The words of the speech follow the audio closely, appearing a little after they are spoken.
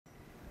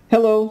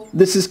Hello,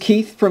 this is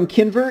Keith from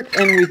Kinvert,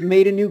 and we've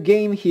made a new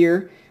game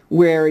here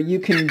where you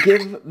can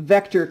give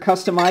Vector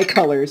custom eye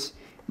colors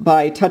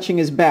by touching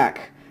his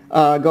back.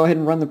 Go ahead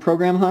and run the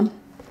program, hon.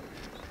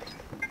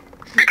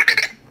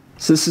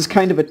 So this is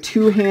kind of a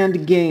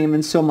two-hand game,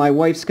 and so my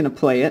wife's going to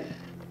play it.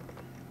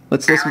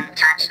 Let's listen. Don't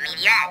touch me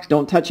yet.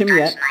 Don't touch him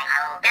yet. My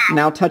whole back.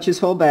 Now touch his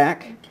whole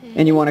back,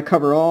 and you want to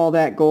cover all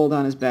that gold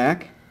on his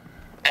back.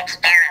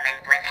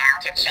 Experiment with how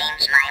to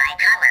change my eye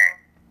color.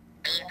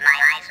 Keep my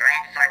eyes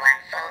red for 1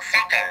 full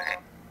second.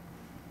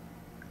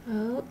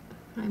 Oh,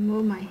 I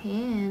move my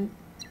hand.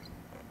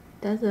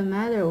 Doesn't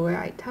matter where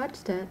I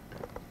touched it.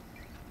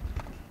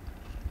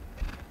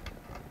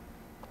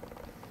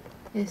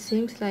 It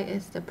seems like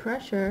it's the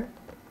pressure.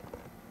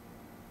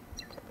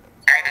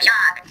 Good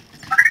job.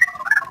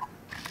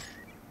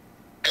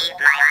 Keep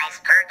my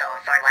eyes purple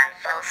for 1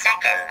 full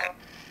second.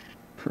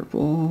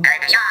 Purple.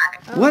 Good job.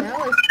 Oh, What? that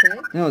was quick.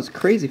 That was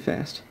crazy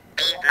fast.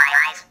 Keep my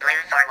eyes blue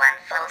for 1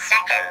 full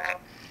second.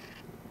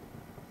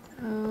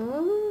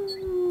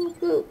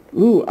 Oh,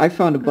 Ooh, I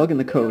found a bug in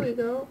the Here code. we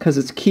go. Because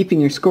it's keeping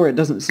your score, it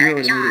doesn't zero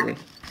it immediately.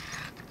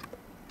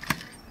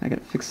 I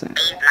gotta fix that.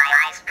 Keep my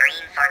eyes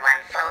green for 1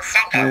 full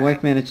second. My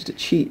wife managed to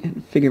cheat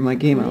and figure my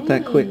game out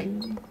that quick.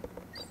 Green.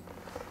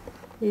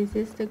 Is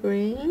this the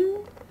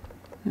green?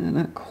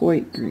 Not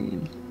quite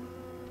green.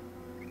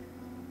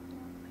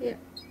 Here.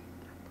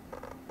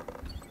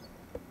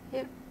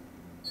 Here.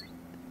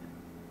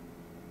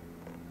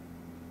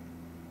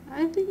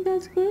 I think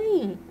that's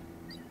green.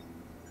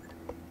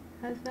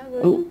 That's not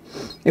green. Oh,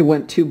 it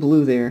went too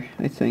blue there,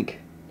 I think.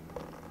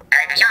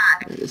 Good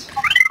job. There it is.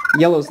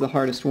 Yellow's the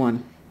hardest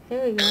one.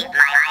 Here we Keep go.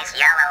 my eyes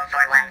yellow for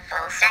 1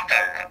 full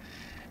second.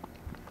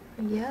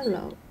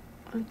 Yellow.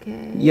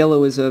 Okay.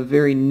 Yellow is a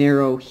very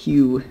narrow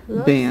hue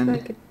Looks band.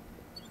 like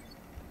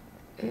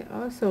it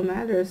also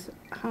matters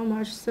how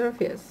much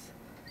surface.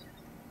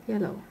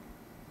 Yellow.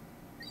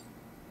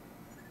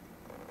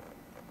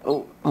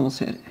 Oh, almost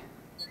had it.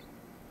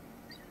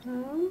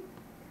 Oh,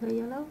 the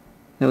yellow.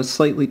 That was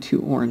slightly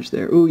too orange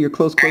there. Ooh, you're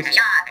close, close. Good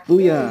job. There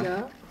we Booyah.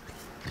 go.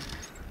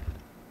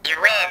 You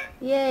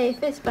win. Yay,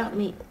 fist bump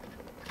me.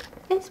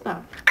 Fist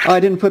bump. Oh,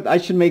 I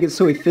should make it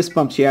so he fist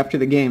bumps you after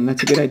the game.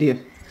 That's a good idea.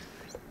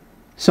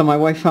 So my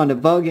wife found a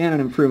bug and an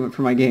improvement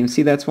for my game.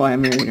 See, that's why I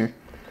married her.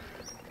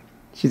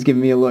 She's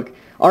giving me a look.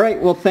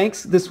 Alright, well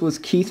thanks. This was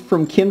Keith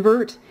from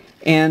Kinvert.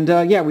 And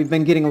yeah, we've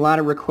been getting a lot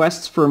of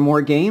requests for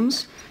more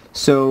games.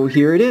 So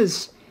here it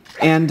is.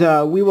 And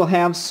we will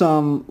have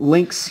some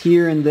links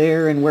here and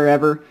there and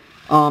wherever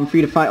for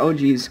you to find. Oh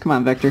geez, come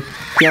on Vector.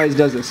 He always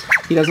does this.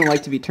 He doesn't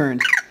like to be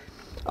turned.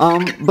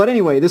 But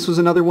anyway, this was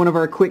another one of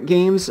our quick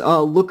games.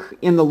 Look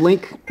in the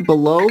link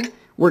below.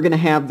 We're going to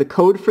have the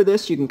code for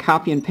this. You can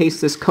copy and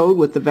paste this code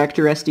with the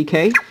Vector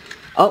SDK.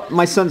 Oh,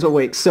 my son's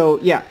awake. So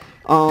yeah,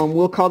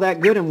 we'll call that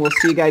good and we'll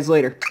see you guys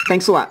later.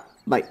 Thanks a lot.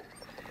 Bye.